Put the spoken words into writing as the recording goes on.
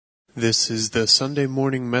This is the Sunday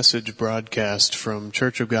morning message broadcast from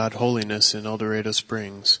Church of God Holiness in El Dorado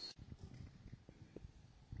Springs.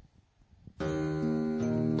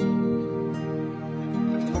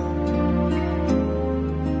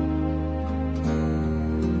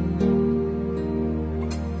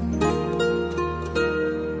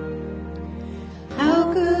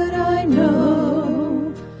 How could I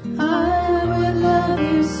know I would love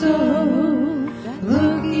you so?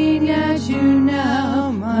 Looking at you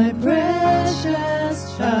now, my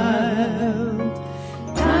precious child,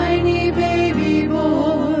 tiny baby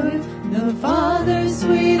boy, the Father's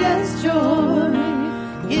sweetest joy,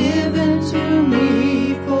 given to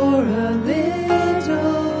me for a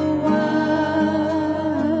little while.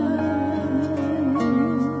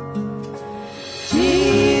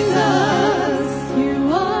 Jesus,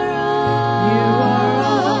 you are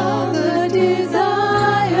all the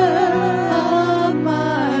desire of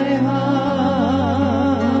my heart.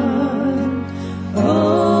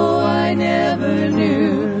 Oh, I never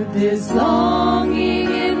knew this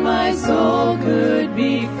longing in my soul could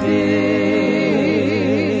be filled.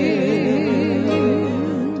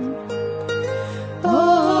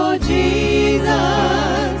 Oh, Jesus,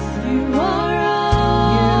 you are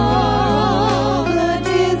all the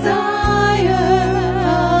desire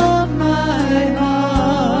of my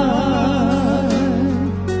heart.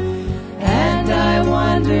 And I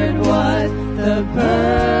wondered what the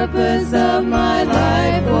purpose of my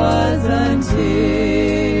life was until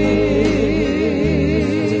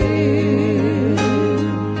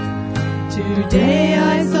today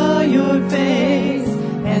I saw your face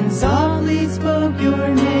and softly spoke your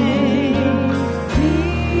name,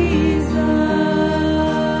 Jesus.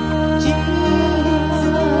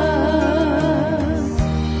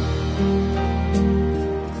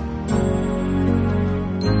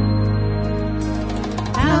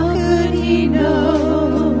 How could he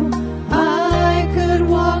know I could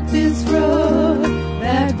walk this road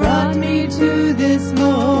that brought me to this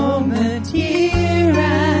moment here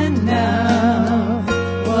and now?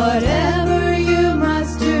 Whatever you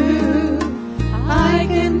must do, I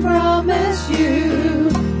can promise you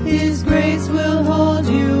His grace will hold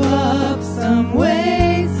you up some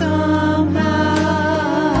way, somehow.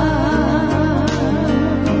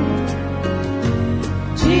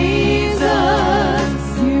 Jesus,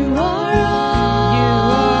 you are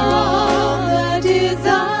all the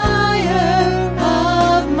desire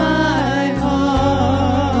of my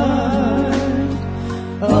heart.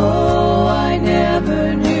 Oh, I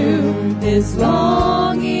never knew this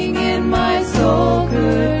longing in my soul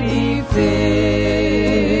could be filled.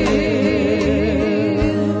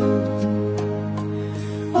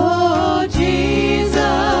 Oh, Jesus,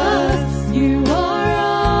 you are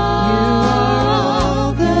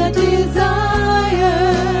all the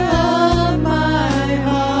desire of my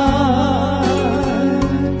heart.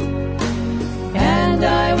 And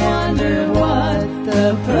I wonder what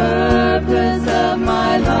the purpose of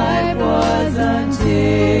my life was until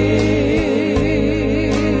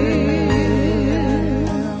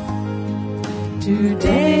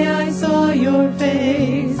today I saw your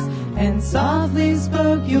face and softly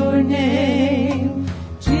spoke your name,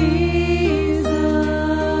 Jesus.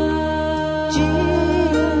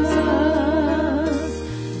 Jesus,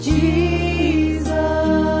 Jesus.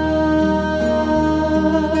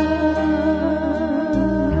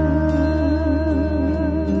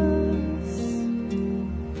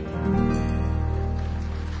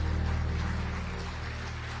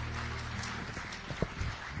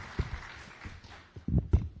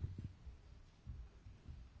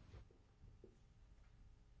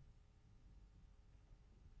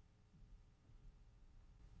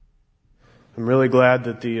 I'm really glad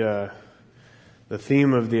that the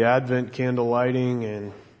theme of the Advent candle lighting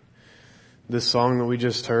and this song that we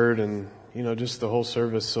just heard and, just the whole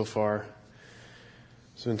service so far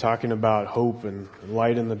has been talking about hope and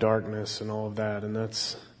light in the darkness and all of that. And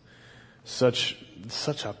that's such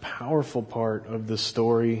a powerful part of the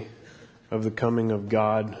story of the coming of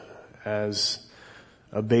God as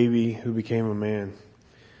a baby who became a man.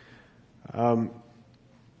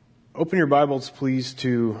 Open your Bibles, please,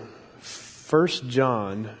 to 1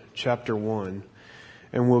 John chapter 1,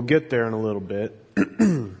 and we'll get there in a little bit,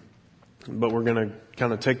 but we're going to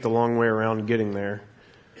kind of take the long way around getting there.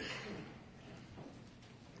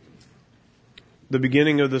 The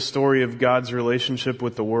beginning of the story of God's relationship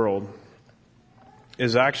with the world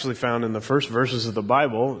is actually found in the first verses of the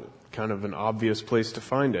Bible, kind of an obvious place to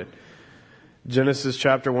find it. Genesis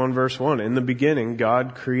chapter 1 verse 1, in the beginning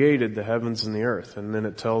God created the heavens and the earth, and then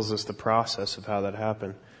it tells us the process of how that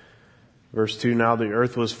happened. Verse 2, now the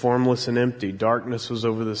earth was formless and empty. Darkness was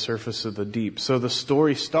over the surface of the deep. So the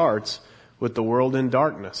story starts with the world in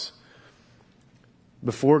darkness.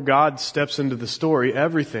 Before God steps into the story,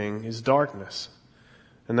 everything is darkness.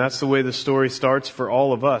 And that's the way the story starts for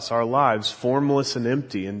all of us. Our lives, formless and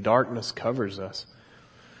empty, and darkness covers us.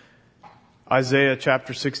 Isaiah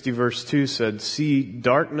chapter 60 verse 2 said, see,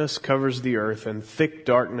 darkness covers the earth, and thick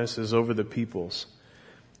darkness is over the peoples.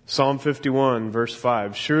 Psalm 51 verse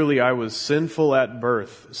 5, surely I was sinful at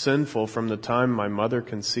birth, sinful from the time my mother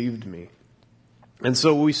conceived me. And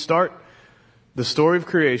so we start the story of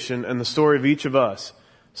creation, and the story of each of us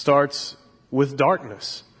starts with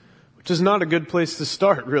darkness, which is not a good place to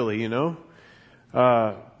start, really,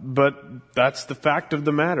 but that's the fact of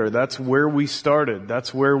the matter. That's where we started.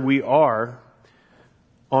 That's where we are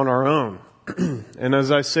on our own. And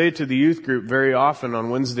as I say to the youth group very often on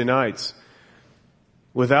Wednesday nights,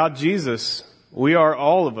 without Jesus, we are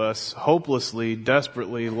all of us hopelessly,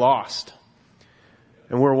 desperately lost.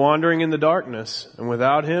 And we're wandering in the darkness. And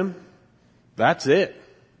without Him, that's it.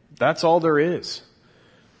 That's all there is.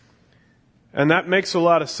 And that makes a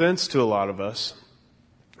lot of sense to a lot of us,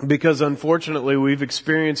 because unfortunately we've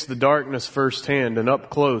experienced the darkness firsthand and up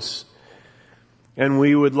close, and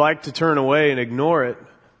we would like to turn away and ignore it,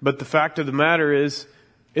 but the fact of the matter is,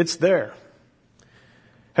 it's there.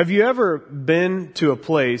 Have you ever been to a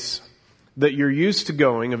place that you're used to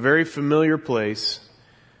going, a very familiar place,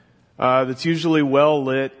 that's usually well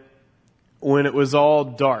lit, when it was all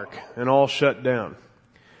dark and all shut down?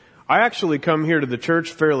 I actually come here to the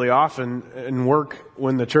church fairly often and work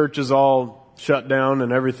when the church is all shut down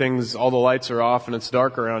and all the lights are off and it's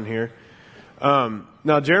dark around here.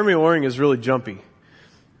 Now Jeremy Oring is really jumpy.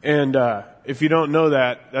 And, if you don't know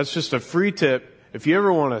that, that's just a free tip. If you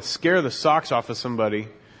ever want to scare the socks off of somebody,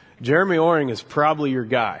 Jeremy Oring is probably your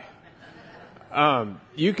guy.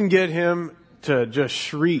 You can get him to just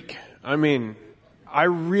shriek. I mean, I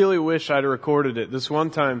really wish I'd recorded it. This one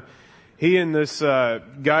time, he and this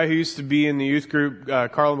guy who used to be in the youth group,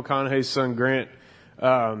 Carla McConaughey's son, Grant,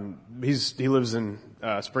 he lives in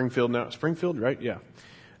Springfield now. Springfield, right? Yeah.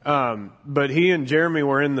 But he and Jeremy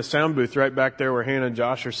were in the sound booth right back there where Hannah and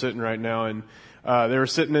Josh are sitting right now. And they were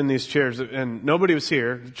sitting in these chairs, and nobody was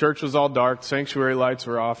here. The church was all dark. Sanctuary lights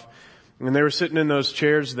were off. And they were sitting in those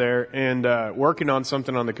chairs there and working on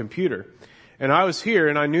something on the computer. And I was here,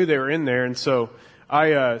 and I knew they were in there. And so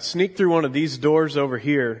I sneaked through one of these doors over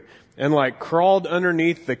here and crawled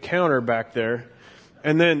underneath the counter back there.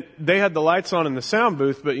 And then they had the lights on in the sound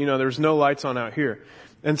booth, but there's no lights on out here.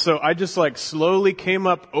 And so I just slowly came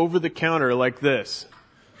up over the counter like this.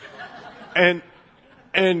 And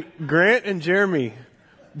Grant and Jeremy,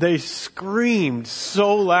 they screamed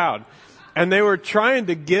so loud. And they were trying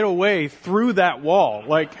to get away through that wall.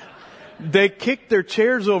 They kicked their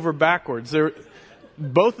chairs over backwards.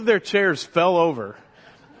 Both of their chairs fell over.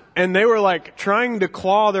 And they were trying to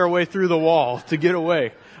claw their way through the wall to get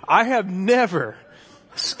away. I have never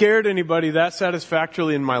scared anybody that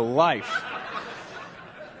satisfactorily in my life.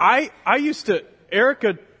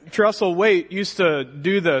 Erica Trussell-Waite used to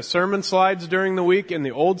do the sermon slides during the week in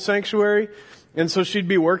the old sanctuary. And so she'd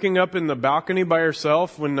be working up in the balcony by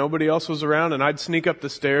herself when nobody else was around, and I'd sneak up the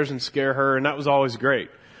stairs and scare her, and that was always great.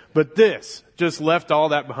 But this just left all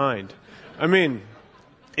that behind. I mean,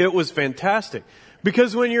 it was fantastic.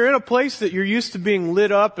 Because when you're in a place that you're used to being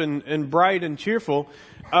lit up and bright and cheerful,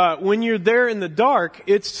 when you're there in the dark,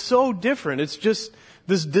 it's so different. It's just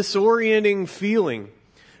this disorienting feeling.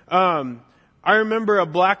 I remember a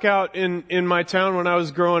blackout in my town when I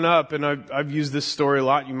was growing up, and I've used this story a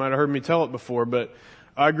lot. You might have heard me tell it before, but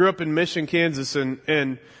I grew up in Mission, Kansas,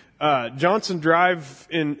 and Johnson Drive,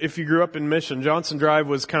 if you grew up in Mission, Johnson Drive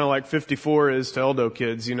was kind of like 54 is to Eldo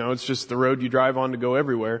kids. It's just the road you drive on to go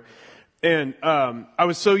everywhere. And I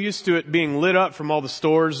was so used to it being lit up from all the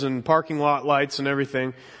stores and parking lot lights and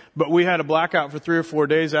everything. But we had a blackout for 3 or 4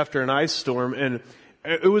 days after an ice storm, and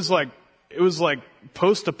it was like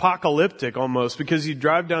post-apocalyptic almost, because you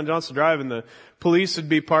drive down Johnson Drive and the police would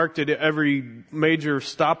be parked at every major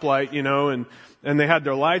stoplight, and they had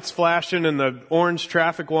their lights flashing and the orange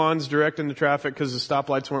traffic wands directing the traffic because the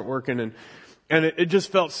stoplights weren't working, and it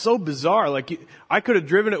just felt so bizarre. I could have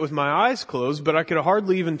driven it with my eyes closed, but I could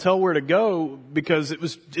hardly even tell where to go because it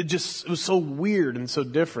was so weird and so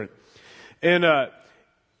different. And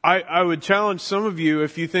I would challenge some of you,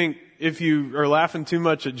 if you are laughing too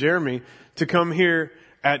much at Jeremy, to come here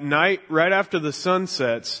at night right after the sun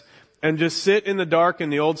sets and just sit in the dark in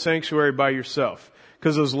the old sanctuary by yourself.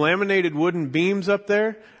 Because those laminated wooden beams up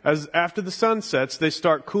there, after the sun sets, they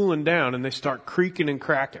start cooling down and they start creaking and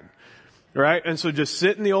cracking. Right? And so just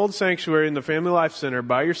sit in the old sanctuary in the Family Life Center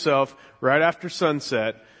by yourself right after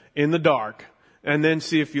sunset in the dark, and then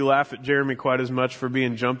see if you laugh at Jeremy quite as much for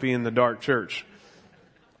being jumpy in the dark church.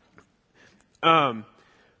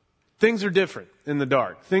 Things are different in the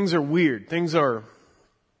dark. Things are weird. It's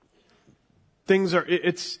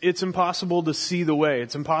impossible to see the way.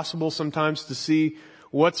 It's impossible sometimes to see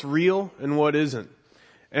what's real and what isn't.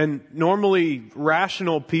 And normally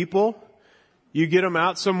rational people, you get them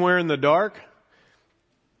out somewhere in the dark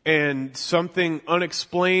and something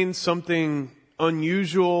unexplained, something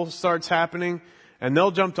unusual starts happening, and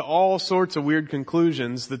they'll jump to all sorts of weird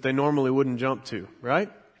conclusions that they normally wouldn't jump to, right?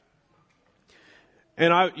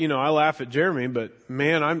 And I laugh at Jeremy, but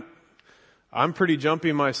man, I'm pretty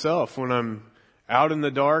jumpy myself when I'm out in the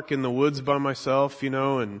dark in the woods by myself,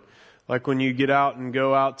 and like when you get out and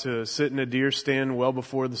go out to sit in a deer stand well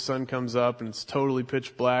before the sun comes up and it's totally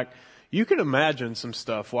pitch black. You can imagine some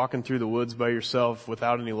stuff walking through the woods by yourself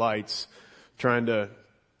without any lights, trying to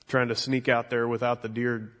sneak out there without the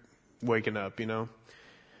deer waking up,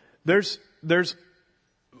 There's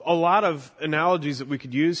a lot of analogies that we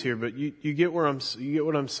could use here, but you get what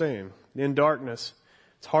I'm saying. In darkness,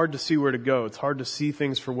 it's hard to see where to go. It's hard to see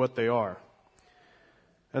things for what they are.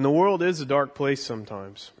 And the world is a dark place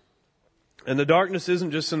sometimes. And the darkness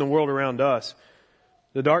isn't just in the world around us.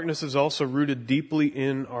 The darkness is also rooted deeply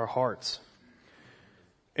in our hearts.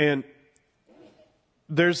 And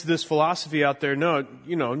there's this philosophy out there, no,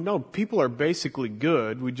 people are basically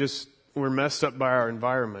good. We're messed up by our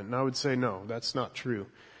environment. And I would say, no, that's not true.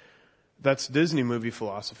 That's Disney movie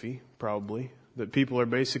philosophy, probably, that people are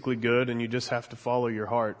basically good and you just have to follow your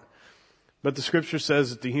heart. But the scripture says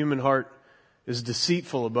that the human heart is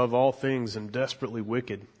deceitful above all things and desperately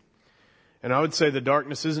wicked. And I would say the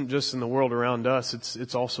darkness isn't just in the world around us,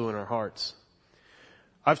 it's also in our hearts.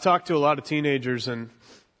 I've talked to a lot of teenagers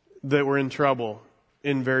that were in trouble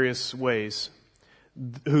in various ways,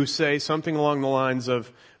 who say something along the lines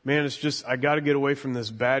of, man, I got to get away from this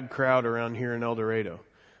bad crowd around here in El Dorado.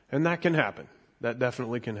 And that can happen. That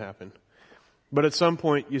definitely can happen. But at some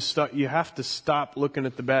point, you have to stop looking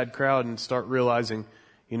at the bad crowd and start realizing,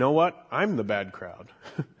 you know what? I'm the bad crowd.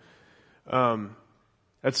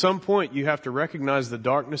 At some point, you have to recognize the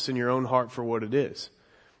darkness in your own heart for what it is.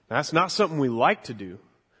 That's not something we like to do.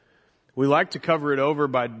 We like to cover it over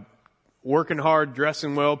by working hard,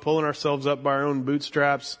 dressing well, pulling ourselves up by our own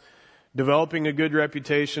bootstraps, developing a good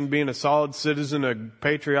reputation, being a solid citizen, a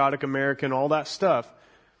patriotic American, all that stuff.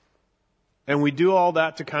 And we do all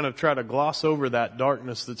that to kind of try to gloss over that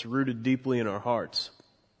darkness that's rooted deeply in our hearts.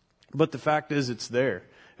 But the fact is, it's there,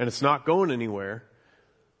 and it's not going anywhere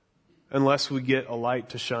unless we get a light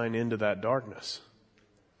to shine into that darkness.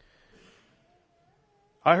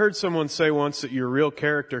 I heard someone say once that your real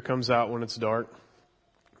character comes out when it's dark.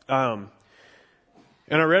 And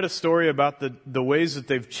I read a story about the ways that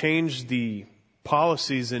they've changed the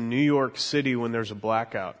policies in New York City when there's a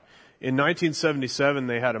blackout. In 1977,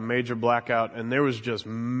 they had a major blackout, and there was just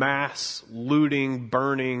mass looting,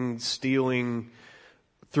 burning, stealing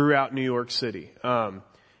throughout New York City.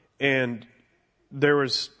 And there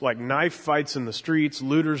was like knife fights in the streets.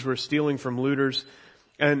 Looters were stealing from looters.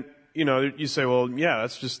 And, you say, well, yeah,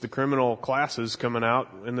 that's just the criminal classes coming out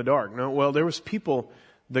in the dark. No, well, there was people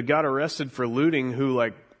that got arrested for looting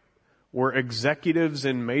who were executives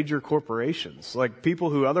in major corporations. Like people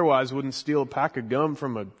who otherwise wouldn't steal a pack of gum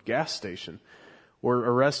from a gas station were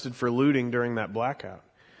arrested for looting during that blackout.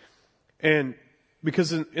 And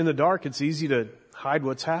because in the dark, it's easy to hide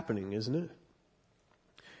what's happening, isn't it?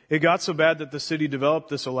 It got so bad that the city developed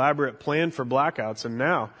this elaborate plan for blackouts. And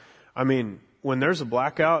now, when there's a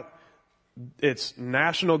blackout, it's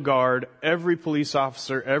National Guard, every police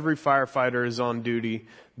officer, every firefighter is on duty.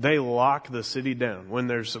 They lock the city down. When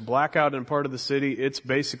there's a blackout in part of the city, it's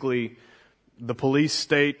basically the police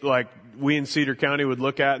state like we in Cedar County would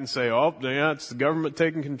look at and say, oh, yeah, it's the government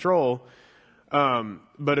taking control.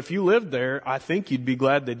 But if you lived there, I think you'd be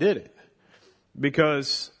glad they did it.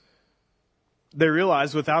 Because they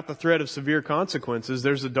realize without the threat of severe consequences,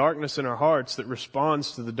 there's a darkness in our hearts that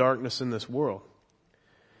responds to the darkness in this world.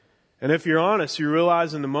 And if you're honest, you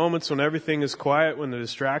realize in the moments when everything is quiet, when the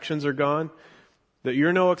distractions are gone, that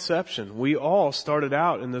you're no exception. We all started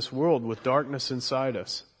out in this world with darkness inside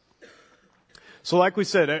us. So like we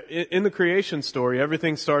said, in the creation story,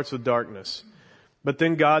 everything starts with darkness. But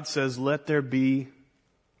then God says, let there be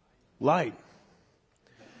light.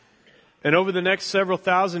 And over the next several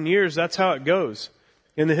thousand years, that's how it goes.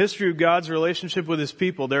 In the history of God's relationship with His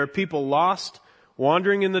people, there are people lost,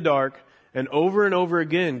 wandering in the dark, and over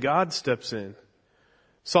again, God steps in.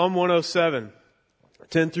 Psalm 107,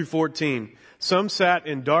 10 through 14. Some sat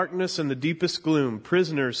in darkness and the deepest gloom,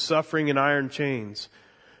 prisoners suffering in iron chains.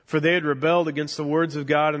 For they had rebelled against the words of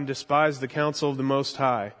God and despised the counsel of the Most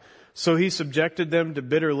High. So he subjected them to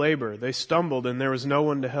bitter labor. They stumbled and there was no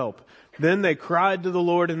one to help. Then they cried to the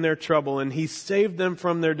Lord in their trouble, and he saved them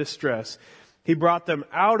from their distress. He brought them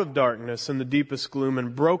out of darkness and the deepest gloom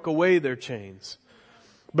and broke away their chains.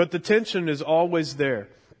 But the tension is always there.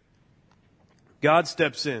 God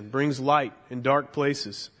steps in, brings light in dark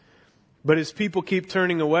places. But his people keep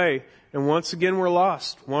turning away, and once again we're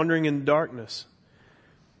lost, wandering in darkness.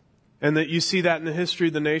 And that you see that in the history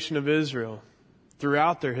of the nation of Israel,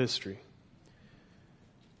 throughout their history.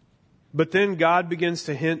 But then God begins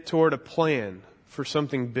to hint toward a plan for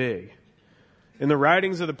something big. In the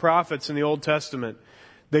writings of the prophets in the Old Testament,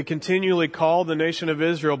 they continually call the nation of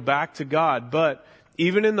Israel back to God. But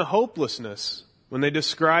even in the hopelessness, when they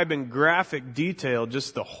describe in graphic detail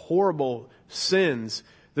just the horrible sins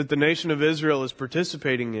that the nation of Israel is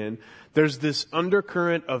participating in, there's this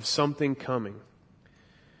undercurrent of something coming.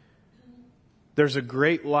 There's a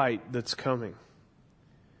great light that's coming.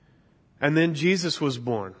 And then Jesus was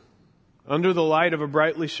born under the light of a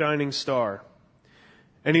brightly shining star.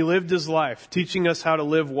 And he lived his life, teaching us how to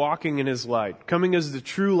live, walking in his light, coming as the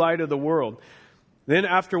true light of the world. Then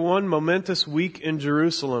after one momentous week in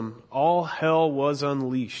Jerusalem, all hell was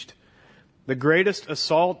unleashed. The greatest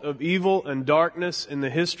assault of evil and darkness in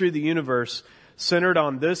the history of the universe centered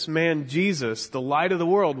on this man, Jesus, the light of the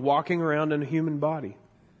world, walking around in a human body.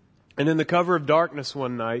 And in the cover of darkness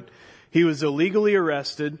one night, he was illegally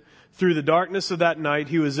arrested. Through the darkness of that night,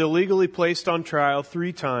 he was illegally placed on trial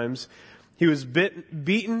 3 times. He was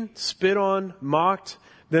beaten, spit on, mocked.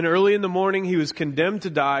 Then early in the morning, he was condemned to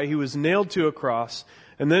die. He was nailed to a cross.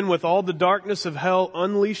 And then with all the darkness of hell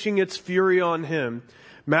unleashing its fury on him,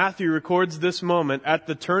 Matthew records this moment at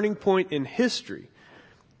the turning point in history.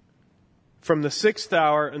 From the 6th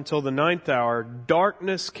hour until the 9th hour,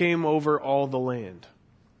 darkness came over all the land.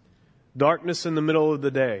 Darkness in the middle of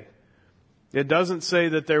the day. It doesn't say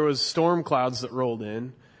that there was storm clouds that rolled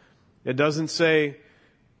in. It doesn't say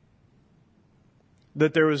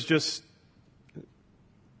that there was just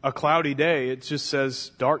a cloudy day. It just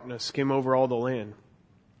says darkness came over all the land.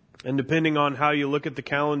 And depending on how you look at the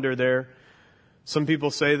calendar there, some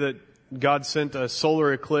people say that God sent a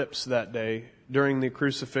solar eclipse that day during the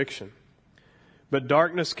crucifixion. But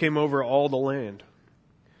darkness came over all the land.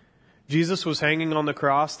 Jesus was hanging on the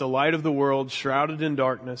cross, the light of the world, shrouded in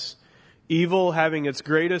darkness, evil having its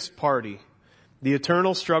greatest party. The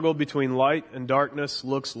eternal struggle between light and darkness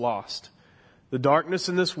looks lost. The darkness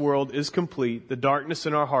in this world is complete. The darkness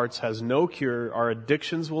in our hearts has no cure. Our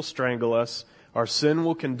addictions will strangle us. Our sin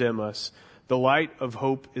will condemn us. The light of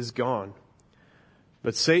hope is gone.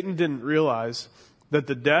 But Satan didn't realize that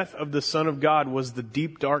the death of the Son of God was the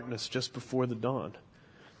deep darkness just before the dawn.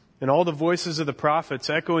 And all the voices of the prophets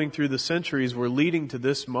echoing through the centuries were leading to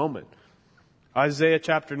this moment. Isaiah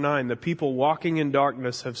chapter 9, the people walking in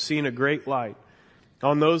darkness have seen a great light.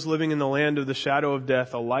 On those living in the land of the shadow of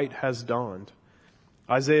death, a light has dawned.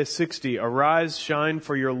 Isaiah 60, arise, shine,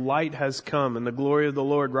 for your light has come, and the glory of the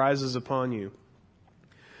Lord rises upon you.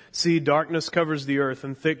 See, darkness covers the earth,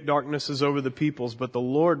 and thick darkness is over the peoples, but the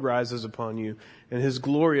Lord rises upon you, and his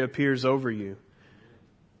glory appears over you.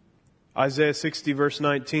 Isaiah 60 verse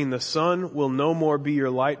 19, the sun will no more be your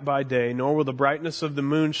light by day, nor will the brightness of the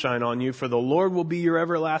moon shine on you, for the Lord will be your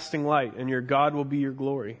everlasting light, and your God will be your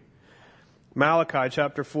glory. Malachi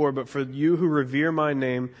chapter 4, but for you who revere my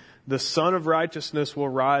name, the Son of Righteousness will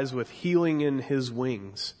rise with healing in his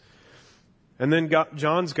wings. And then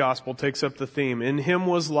John's gospel takes up the theme. In him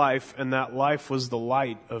was life, and that life was the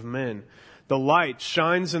light of men. The light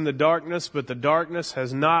shines in the darkness, but the darkness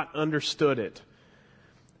has not understood it.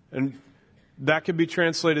 And that could be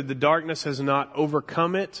translated, the darkness has not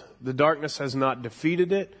overcome it. The darkness has not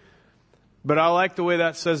defeated it. But I like the way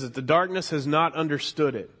that says it. The darkness has not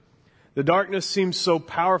understood it. The darkness seems so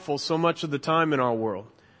powerful so much of the time in our world.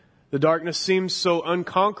 The darkness seems so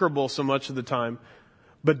unconquerable so much of the time.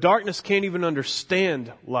 But darkness can't even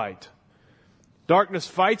understand light. Darkness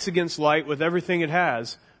fights against light with everything it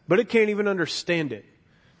has, but it can't even understand it.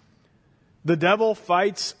 The devil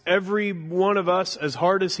fights every one of us as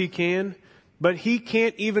hard as he can, but he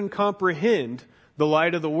can't even comprehend the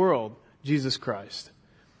light of the world, Jesus Christ.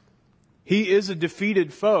 He is a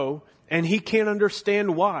defeated foe, and he can't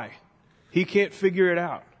understand why. He can't figure it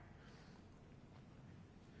out.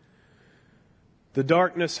 The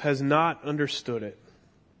darkness has not understood it.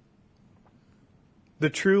 The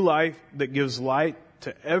true light that gives light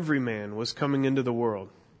to every man was coming into the world.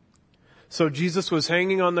 So Jesus was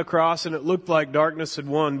hanging on the cross and it looked like darkness had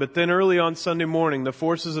won. But then early on Sunday morning, the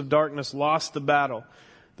forces of darkness lost the battle.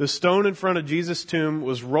 The stone in front of Jesus' tomb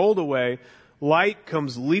was rolled away. Light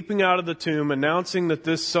comes leaping out of the tomb, announcing that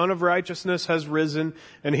this Son of Righteousness has risen,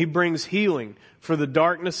 and He brings healing for the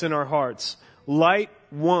darkness in our hearts. Light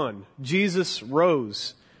won. Jesus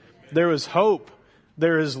rose. There is hope.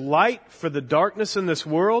 There is light for the darkness in this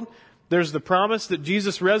world. There's the promise that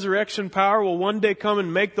Jesus' resurrection power will one day come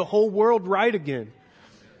and make the whole world right again.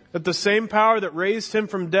 That the same power that raised Him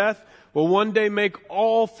from death will one day make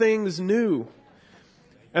all things new.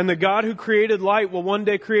 And the God who created light will one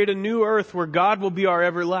day create a new earth where God will be our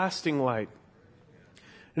everlasting light.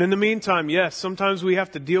 And in the meantime, yes, sometimes we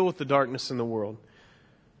have to deal with the darkness in the world.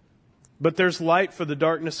 But there's light for the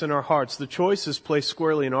darkness in our hearts. The choice is placed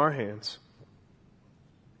squarely in our hands.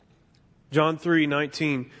 John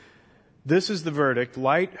 3:19, this is the verdict.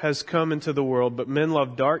 Light has come into the world, but men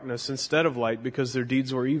love darkness instead of light because their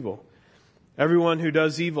deeds were evil. Everyone who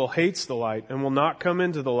does evil hates the light and will not come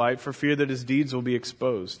into the light for fear that his deeds will be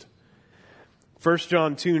exposed. 1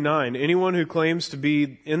 John 2:9, anyone who claims to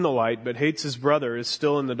be in the light but hates his brother is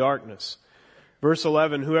still in the darkness. Verse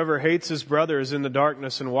 11, whoever hates his brother is in the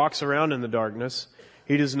darkness and walks around in the darkness.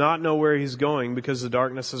 He does not know where he's going because the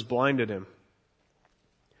darkness has blinded him.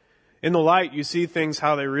 In the light, you see things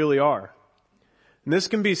how they really are. And this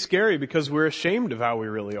can be scary because we're ashamed of how we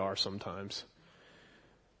really are sometimes.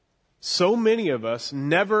 So many of us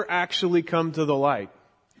never actually come to the light.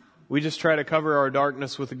 We just try to cover our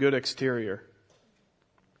darkness with a good exterior.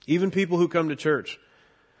 Even people who come to church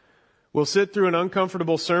will sit through an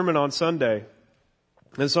uncomfortable sermon on Sunday,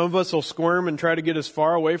 and some of us will squirm and try to get as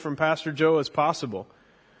far away from Pastor Joe as possible.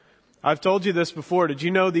 I've told you this before. Did you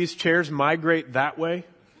know these chairs migrate that way?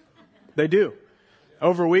 They do.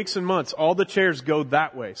 Over weeks and months, all the chairs go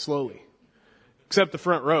that way, slowly. Except the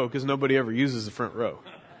front row, because nobody ever uses the front row.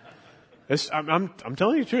 I'm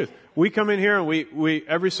telling you the truth. We come in here and we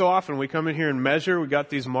every so often we come in here and measure. We got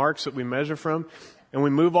these marks that we measure from, and we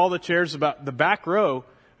move all the chairs about the back row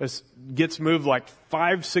gets moved like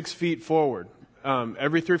 5-6 feet forward.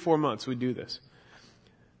 Every 3-4 months we do this.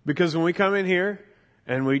 Because when we come in here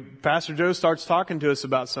and Pastor Joe starts talking to us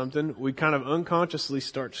about something, we kind of unconsciously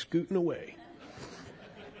start scooting away.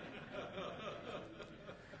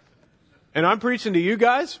 And I'm preaching to you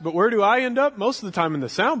guys, but where do I end up? Most of the time in the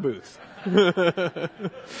sound booth.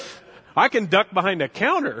 I can duck behind a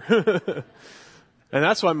counter. And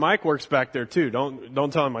that's why Mike works back there too.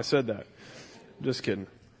 Don't tell him I said that. Just kidding.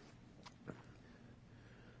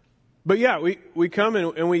 But yeah, we come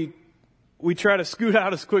and we try to scoot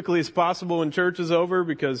out as quickly as possible when church is over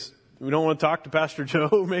because we don't want to talk to Pastor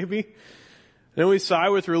Joe, maybe. Then we sigh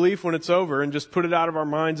with relief when it's over and just put it out of our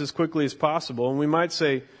minds as quickly as possible. And we might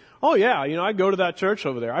say, oh yeah, I go to that church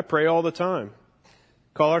over there. I pray all the time.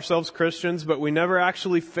 Call ourselves Christians, but we never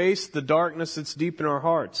actually face the darkness that's deep in our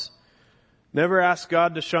hearts. Never ask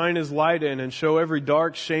God to shine His light in and show every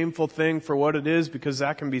dark, shameful thing for what it is, because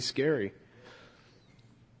that can be scary.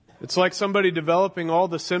 It's like somebody developing all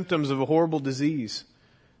the symptoms of a horrible disease,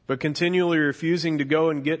 but continually refusing to go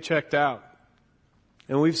and get checked out.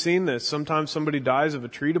 And we've seen this. Sometimes somebody dies of a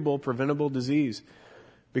treatable, preventable disease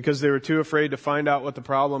because they were too afraid to find out what the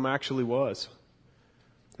problem actually was.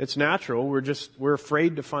 It's natural. We're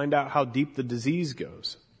afraid to find out how deep the disease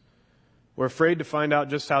goes. We're afraid to find out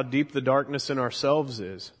just how deep the darkness in ourselves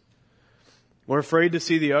is. We're afraid to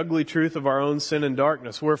see the ugly truth of our own sin and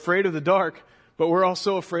darkness. We're afraid of the dark, but we're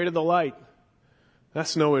also afraid of the light.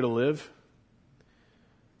 That's no way to live.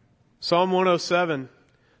 Psalm 107,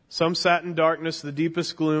 some sat in darkness, the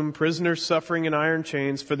deepest gloom, prisoners suffering in iron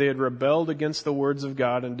chains, for they had rebelled against the words of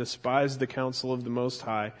God and despised the counsel of the Most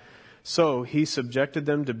High. So He subjected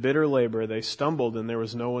them to bitter labor. They stumbled and there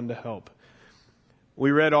was no one to help. We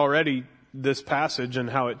read already this passage and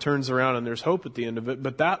how it turns around and there's hope at the end of it.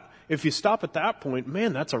 But if you stop at that point,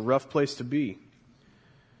 man, that's a rough place to be.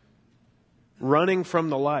 Running from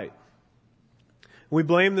the light. We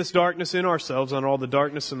blame this darkness in ourselves on all the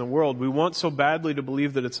darkness in the world. We want so badly to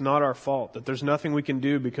believe that it's not our fault, that there's nothing we can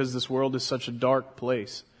do because this world is such a dark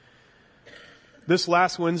place. This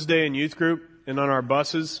last Wednesday in youth group and on our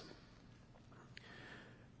buses,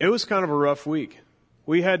 it was kind of a rough week.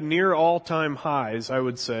 We had near all-time highs, I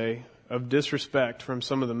would say, of disrespect from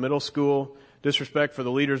some of the middle school, disrespect for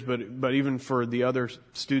the leaders, but even for the other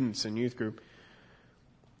students in youth group.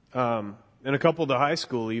 And a couple of the high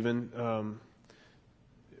school even,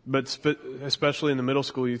 but especially in the middle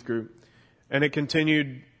school youth group. And it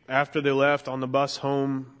continued after they left on the bus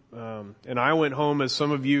home. And I went home, as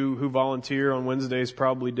some of you who volunteer on Wednesdays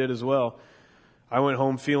probably did as well. I went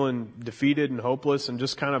home feeling defeated and hopeless and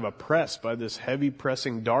just kind of oppressed by this heavy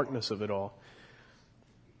pressing darkness of it all.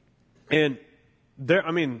 And there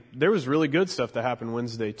was really good stuff that happened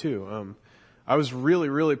Wednesday too. I was really,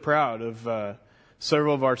 really proud of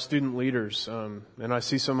several of our student leaders, and I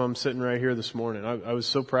see some of them sitting right here this morning. I was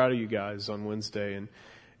so proud of you guys on Wednesday,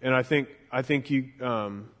 and I think you,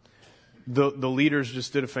 the leaders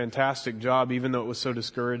just did a fantastic job, even though it was so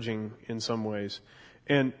discouraging in some ways.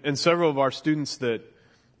 And several of our students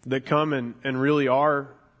that come and really are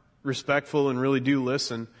respectful and really do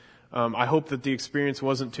listen. I hope that the experience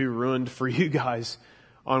wasn't too ruined for you guys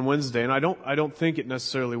on Wednesday. And I don't think it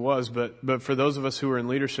necessarily was, but for those of us who were in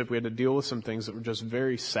leadership, we had to deal with some things that were just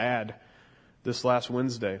very sad this last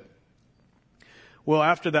Wednesday. Well,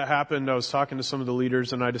 after that happened, I was talking to some of the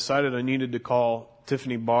leaders, and I decided I needed to call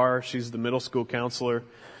Tiffany Barr. She's the middle school counselor,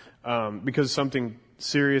 because something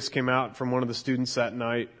serious came out from one of the students that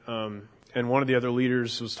night. And one of the other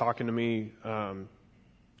leaders was talking to me, and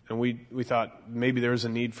we thought maybe there was a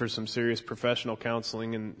need for some serious professional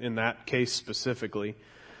counseling in that case specifically.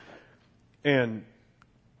 And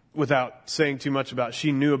without saying too much about it,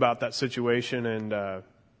 she knew about that situation, and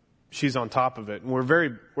she's on top of it. And we're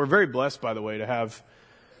very blessed, by the way, to have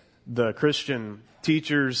the Christian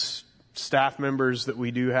teachers, staff members that we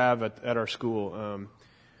do have at our school.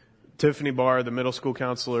 Tiffany Barr, the middle school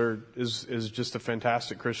counselor, is just a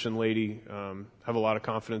fantastic Christian lady. Have a lot of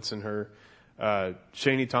confidence in her.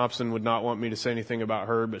 Shani Thompson would not want me to say anything about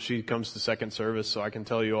her, but she comes to second service, so I can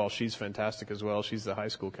tell you all she's fantastic as well. She's the high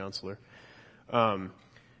school counselor.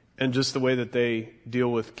 And just the way that they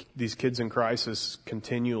deal with these kids in crisis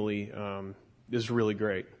continually is really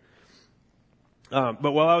great. But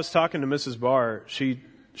while I was talking to Mrs. Barr,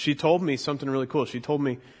 she told me something really cool. She told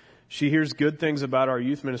me she hears good things about our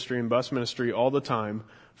youth ministry and bus ministry all the time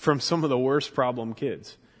from some of the worst problem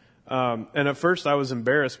kids. And at first I was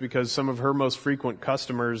embarrassed because some of her most frequent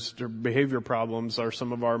customers or behavior problems are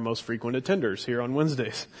some of our most frequent attenders here on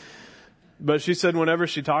Wednesdays. But she said whenever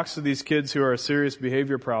she talks to these kids who are a serious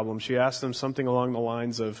behavior problem, she asks them something along the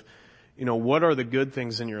lines of, what are the good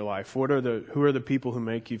things in your life? Who are the people who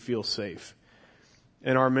make you feel safe?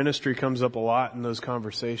 And our ministry comes up a lot in those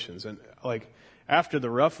conversations. And after the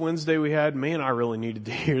rough Wednesday we had, man, I really needed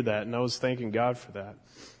to hear that. And I was thanking God for that.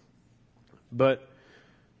 But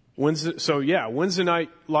Wednesday night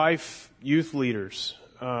life youth leaders,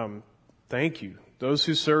 thank you. Those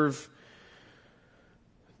who serve,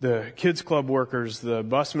 the kids club workers, the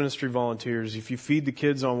bus ministry volunteers, if you feed the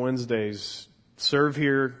kids on Wednesdays, serve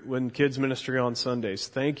here when kids ministry on Sundays,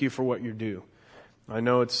 thank you for what you do. I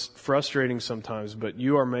know it's frustrating sometimes, but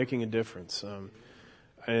you are making a difference.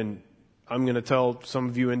 And I'm going to tell some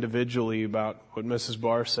of you individually about what Mrs.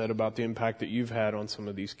 Barr said about the impact that you've had on some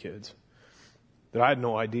of these kids that I had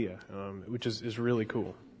no idea, which is really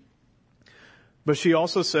cool. But she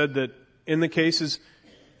also said that in the cases,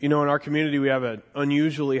 in our community, we have an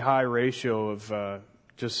unusually high ratio of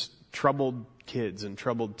just troubled kids and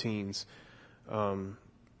troubled teens.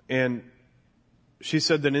 And she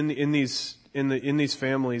said that in these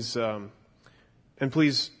families, and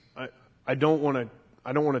please, I don't want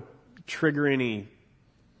to trigger any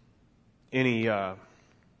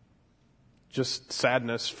just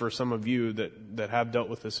sadness for some of you that have dealt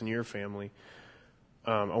with this in your family.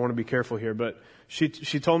 I want to be careful here, but she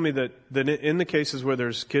told me that in the cases where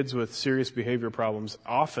there's kids with serious behavior problems,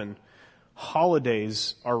 often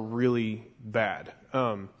holidays are really bad,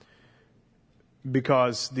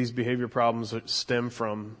 because these behavior problems stem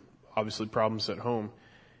from obviously problems at home,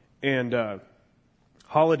 and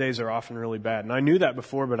holidays are often really bad. And I knew that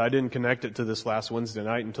before, but I didn't connect it to this last Wednesday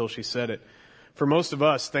night until she said it. For most of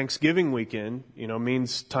us, Thanksgiving weekend,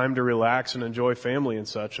 means time to relax and enjoy family and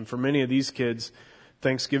such. And for many of these kids,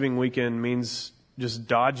 Thanksgiving weekend means just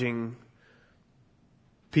dodging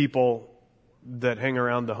people that hang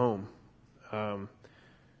around the home.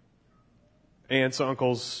 Aunts,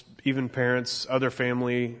 uncles, even parents, other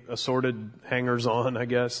family, assorted hangers-on, I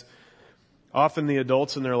guess. Often the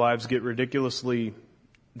adults in their lives get ridiculously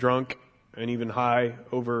drunk and even high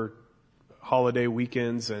over holiday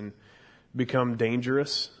weekends and become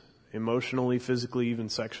dangerous emotionally, physically, even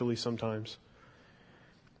sexually sometimes.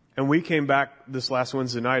 And we came back this last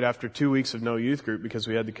Wednesday night after 2 weeks of no youth group because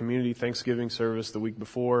we had the community Thanksgiving service the week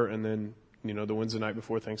before, and then, the Wednesday night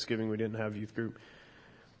before Thanksgiving we didn't have youth group.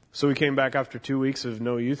 So we came back after 2 weeks of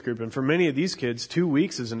no youth group. And for many of these kids, 2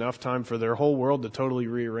 weeks is enough time for their whole world to totally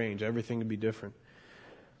rearrange, everything to be different.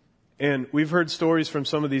 And we've heard stories from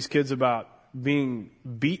some of these kids about being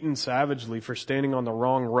beaten savagely for standing on the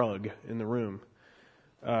wrong rug in the room.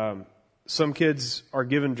 Some kids are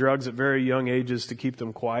given drugs at very young ages to keep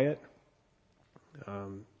them quiet.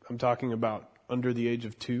 I'm talking about under the age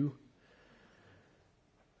of 2.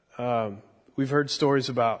 We've heard stories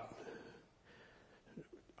about,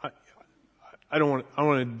 I don't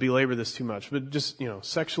want to belabor this too much, but just,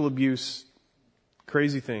 sexual abuse,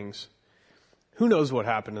 crazy things. Who knows what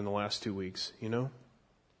happened in the last 2 weeks, And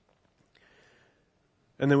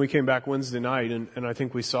then we came back Wednesday night, and I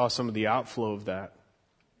think we saw some of the outflow of that.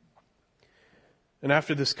 And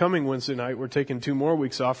after this coming Wednesday night, we're taking 2 more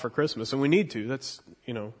weeks off for Christmas, and we need to. That's,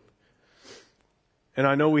 And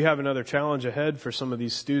I know we have another challenge ahead for some of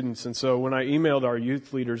these students. And so when I emailed our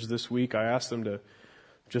youth leaders this week, I asked them to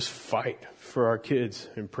just fight for our kids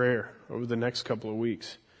in prayer over the next couple of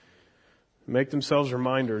weeks. Make themselves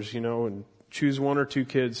reminders, and choose 1 or 2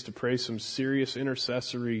 kids to pray some serious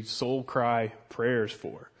intercessory soul cry prayers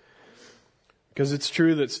for. Because it's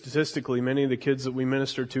true that statistically, many of the kids that we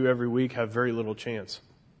minister to every week have very little chance.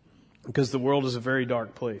 Because the world is a very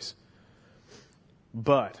dark place.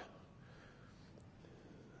 But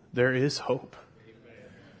there is hope.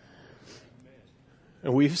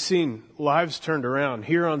 And we've seen lives turned around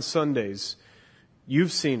here on Sundays.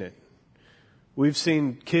 You've seen it. We've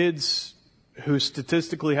seen kids who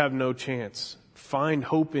statistically have no chance find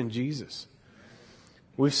hope in Jesus.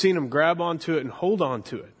 We've seen them grab onto it and hold on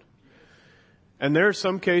to it. And there are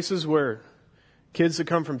some cases where kids that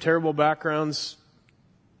come from terrible backgrounds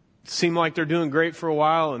seem like they're doing great for a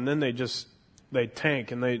while, and then they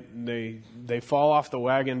tank and they fall off the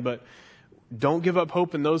wagon. But don't give up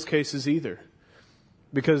hope in those cases either,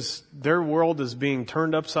 because their world is being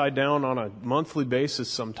turned upside down on a monthly basis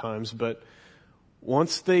sometimes. But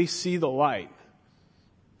once they see the light,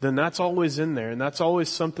 then that's always in there, and that's always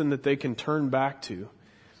something that they can turn back to.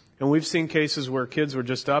 And we've seen cases where kids were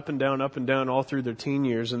just up and down all through their teen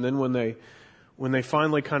years, and then when they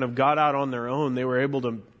finally kind of got out on their own, they were able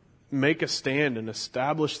to make a stand and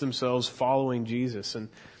establish themselves following Jesus. And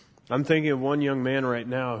I'm thinking of one young man right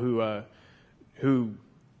now who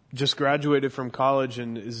just graduated from college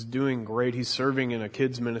and is doing great. He's serving in a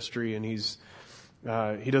kids ministry, and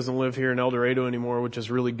he doesn't live here in El Dorado anymore, which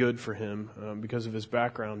is really good for him because of his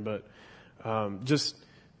background. But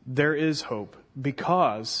there is hope,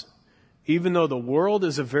 because even though the world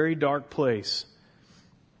is a very dark place,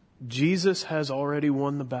 Jesus has already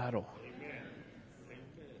won the battle.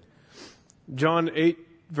 John 8,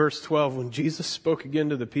 verse 12, when Jesus spoke again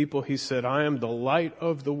to the people, he said, "I am the light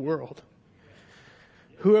of the world.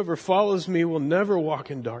 Whoever follows me will never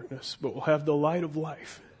walk in darkness, but will have the light of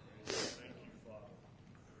life."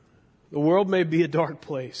 The world may be a dark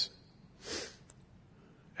place,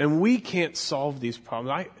 and we can't solve these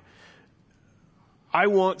problems. I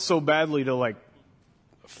want so badly to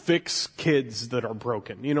fix kids that are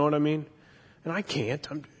broken. You know what I mean? And I can't.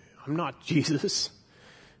 I'm not Jesus.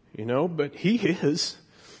 But He is.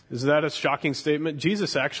 Is that a shocking statement?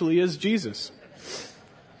 Jesus actually is Jesus.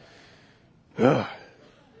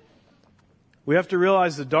 We have to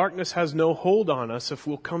realize the darkness has no hold on us if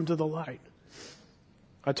we'll come to the light.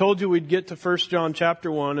 I told you we'd get to 1 John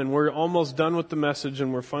chapter 1, and we're almost done with the message,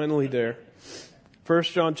 and we're finally there. 1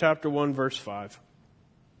 John chapter 1, verse 5.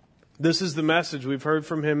 This is the message we've heard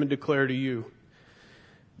from Him and declare to you.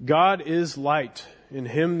 God is light. In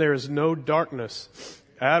Him there is no darkness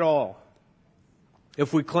at all.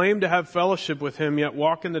 If we claim to have fellowship with Him, yet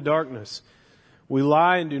walk in the darkness, we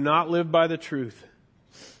lie and do not live by the truth.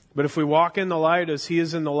 But if we walk in the light as He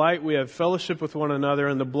is in the light, we have fellowship with one another,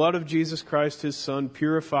 and the blood of Jesus Christ, His Son,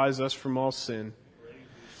 purifies us from all sin.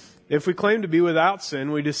 If we claim to be without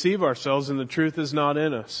sin, we deceive ourselves, and the truth is not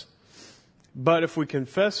in us. But if we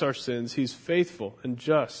confess our sins, He's faithful and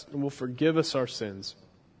just, and will forgive us our sins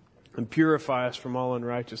and purify us from all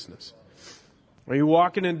unrighteousness. Are you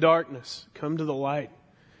walking in darkness? Come to the light.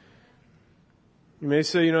 You may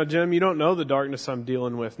say, Jim, you don't know the darkness I'm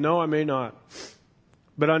dealing with. No, I may not.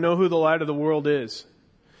 But I know who the light of the world is.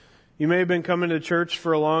 You may have been coming to church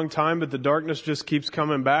for a long time, but the darkness just keeps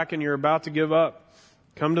coming back and you're about to give up.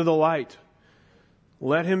 Come to the light.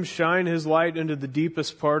 Let Him shine His light into the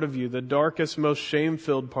deepest part of you, the darkest, most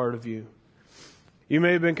shame-filled part of you. You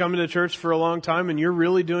may have been coming to church for a long time and you're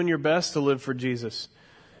really doing your best to live for Jesus.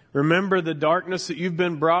 Remember the darkness that you've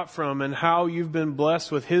been brought from and how you've been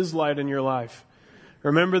blessed with His light in your life.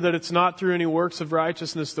 Remember that it's not through any works of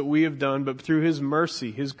righteousness that we have done, but through His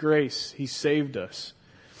mercy, His grace, He saved us.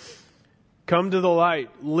 Come to the light,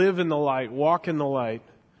 live in the light, walk in the light.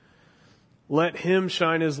 Let Him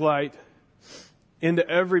shine His light into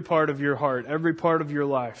every part of your heart, every part of your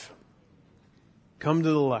life. Come to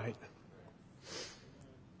the light.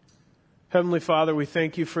 Heavenly Father, we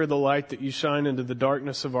thank You for the light that You shine into the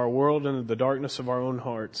darkness of our world and the darkness of our own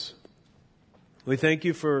hearts. We thank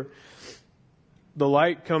You for the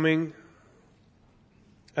light coming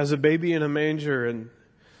as a baby in a manger and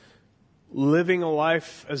living a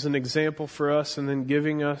life as an example for us, and then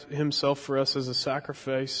giving us himself for us as a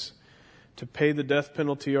sacrifice to pay the death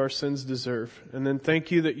penalty our sins deserve. And then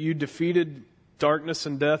thank you that you defeated darkness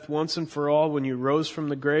and death once and for all when you rose from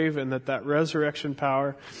the grave, and that resurrection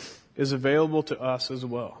power is available to us as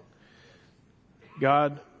well.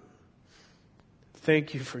 God,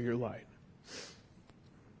 thank you for your light.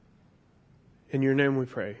 In your name we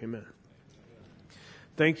pray. Amen.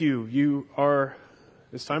 Thank you.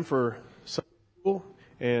 It's time for Sunday school,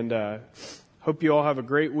 and hope you all have a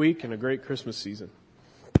great week and a great Christmas season.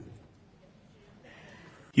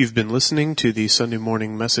 You've been listening to the Sunday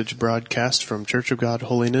morning message broadcast from Church of God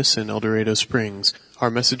Holiness in El Dorado Springs. Our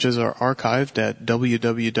messages are archived at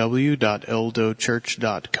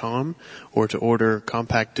www.eldochurch.com, or to order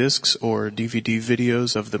compact discs or DVD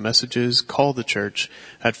videos of the messages, call the church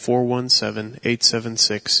at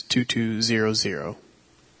 417-876-2200.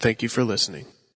 Thank you for listening.